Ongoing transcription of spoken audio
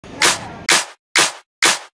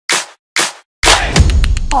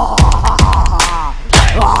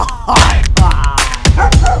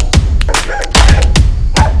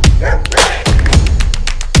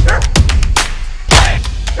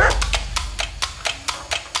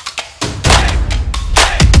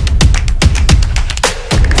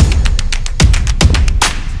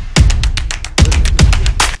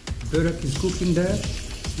Börek is cooking there,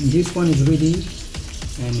 and this one is ready,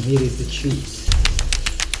 and here is the cheese.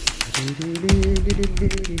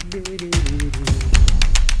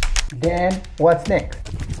 Then what's next?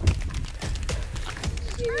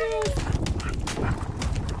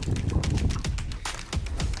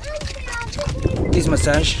 This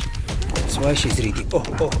massage, that's why she's ready.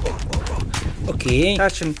 Oh. Okay,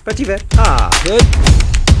 touch and petit verre. Ah, good.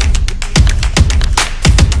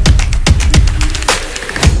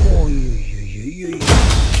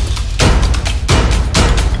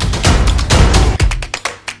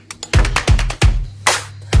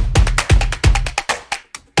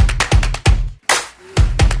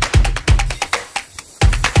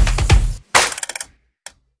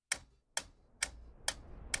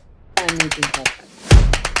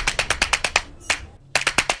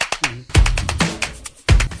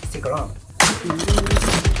 Stick around.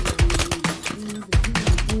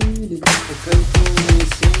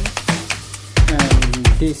 And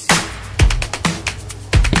this.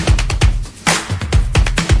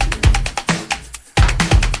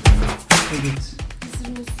 Evet.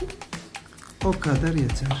 O kadar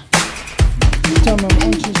yeter. Tamam,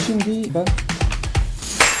 onun için şimdi bak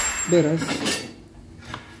biraz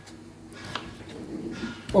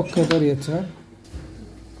o kadar yeter.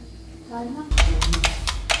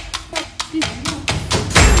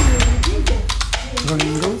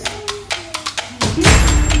 Pringles.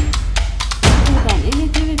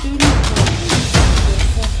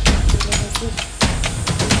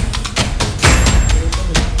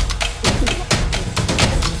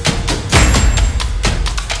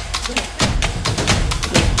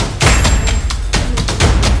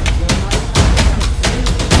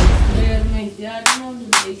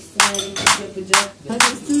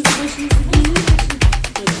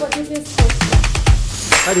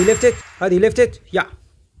 Evet öyle. Hadi lift it. Yeah,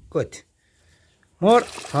 good. More.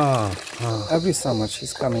 Every summer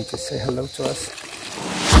she's coming to say hello to us.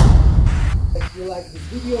 If you like this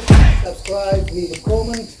video, subscribe, leave a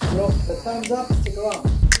comment, drop the thumbs up, stick around.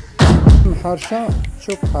 Harşa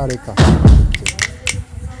çok harika.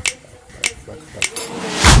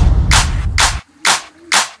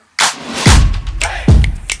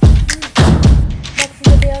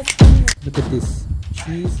 Look at this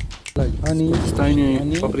cheese, like honey,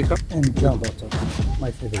 tiny paprika, and jam butter.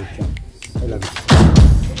 My favorite jam. I love it.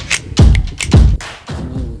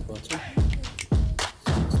 Honey with butter.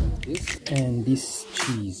 Like this. And this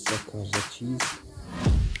cheese, Akarca cheese.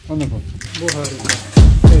 Wonderful. Bu harika.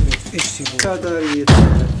 Evet, işte bu kadar yeter.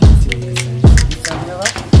 Bir tane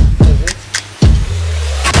var. Evet.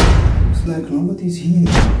 It's like nobody's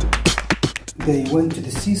here. They went to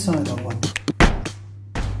the seaside or what?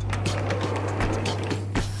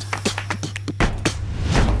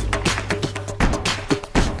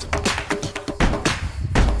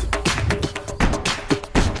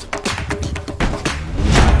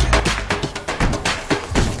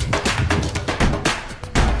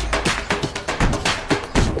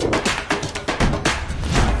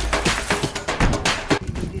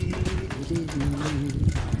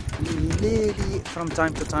 From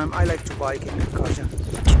time to time, I like to bike in Akarca.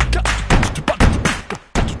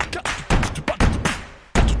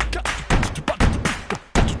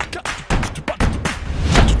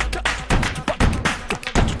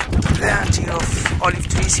 Plenty of olive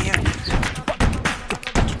trees here.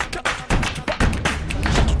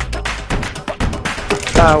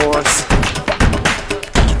 Flowers.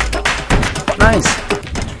 Nice.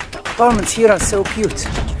 Apartments here are so cute.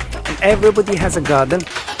 And everybody has a garden.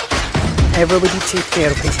 Everybody take care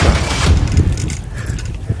of it.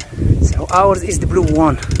 So ours is the blue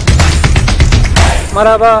one.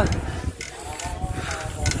 Marhaba.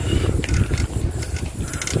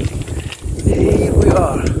 Here we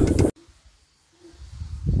are.